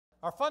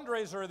Our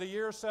fundraiser of the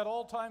year set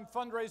all-time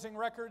fundraising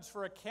records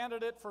for a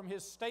candidate from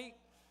his state,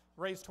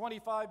 raised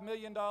 $25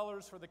 million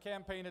for the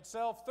campaign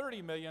itself,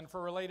 $30 million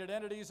for related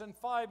entities, and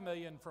 $5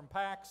 million from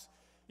PACs.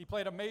 He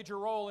played a major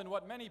role in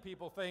what many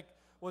people think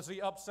was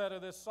the upset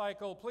of this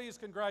cycle. Please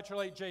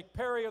congratulate Jake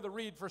Perry of the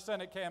Read for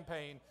Senate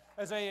campaign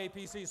as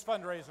AAPC's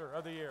fundraiser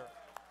of the year.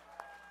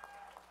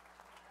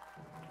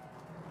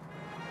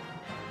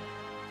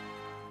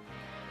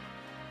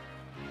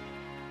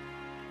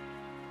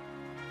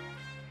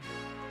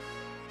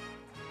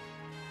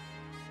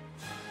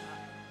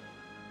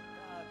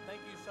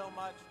 Thank you so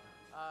much.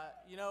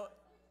 You know,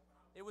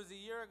 it was a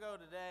year ago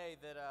today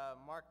that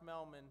Mark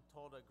Mellman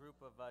told a group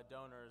of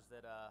donors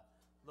that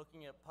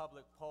looking at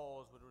public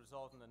polls would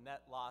result in a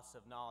net loss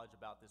of knowledge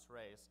about this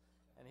race,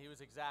 and he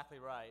was exactly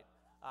right.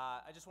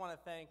 I just want to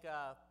thank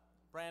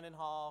Brandon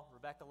Hall,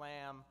 Rebecca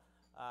Lamb,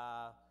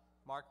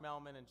 Mark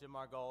Mellman, and Jim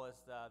Margolis.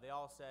 They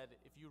all said,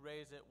 if you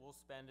raise it, we'll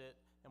spend it,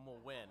 and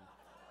we'll win.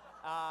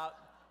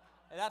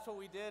 And that's what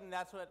we did,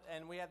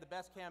 and we had the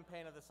best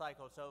campaign of the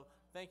cycle. So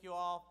thank you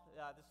all.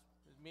 This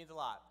means a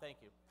lot. Thank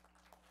you.